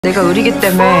내가 의리기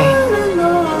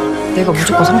때문에 내가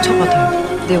무조건 상처받아요.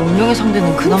 내 운명의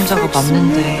상대는 그 남자가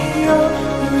맞는데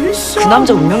그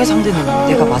남자 운명의 상대는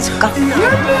내가 맞을까?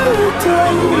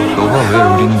 너가 왜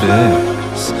의리인데?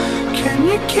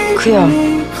 그야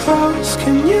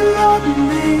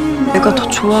내가 더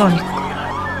좋아하니까.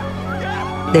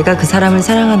 내가 그 사람을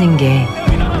사랑하는 게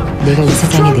내가 이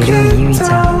세상에 내려온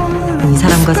이유이자 이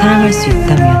사람과 사랑할 수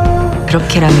있다면,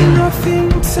 그렇게라면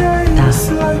나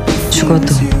죽어도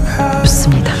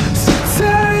좋습니다.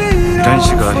 미란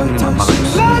씨가 형님 안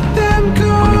막아줬으면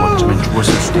형님 어쩌면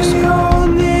죽었을 수도 있어요.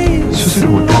 수술을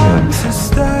못하면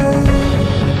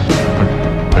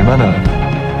얼마나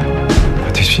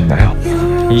버틸 수 있나요?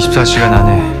 24시간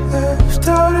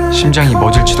안에 심장이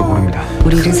멎을지도 모릅니다.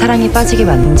 우리를 사랑에 빠지게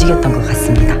움직였던 것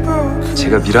같습니다.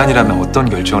 제가 미란이라면 어떤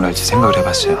결정을 할지 생각을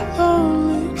해봤어요.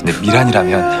 근데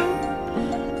미란이라면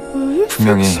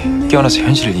분명히 깨어나서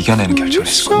현실을 이겨내는 결정을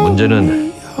했을 거예요.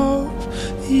 문제는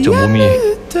저 몸이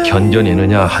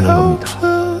견뎌내느냐 하는 겁니다.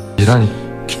 미란이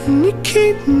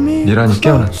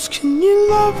깨어났.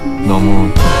 너무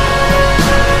보고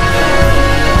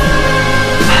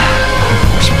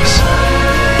싶었어.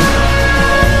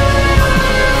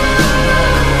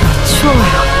 추워요.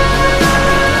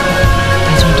 나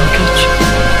좀 녹여줘.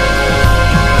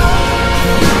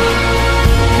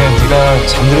 그냥 네가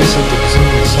잠들어 있을 때 무슨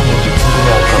일이 있었는지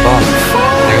궁금해할까봐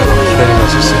내가 너무 기다리고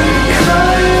있었어.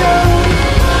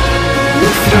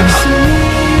 미란아,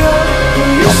 너무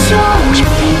보고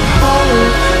싶다.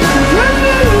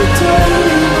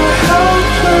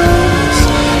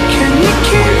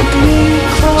 시간을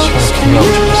공유하고 싶었어.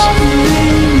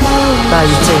 나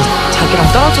이제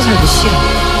자기랑 떨어져 살기 싫어.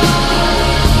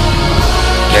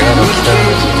 내가 너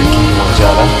기다리면서 느낀 게 뭔지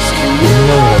알아?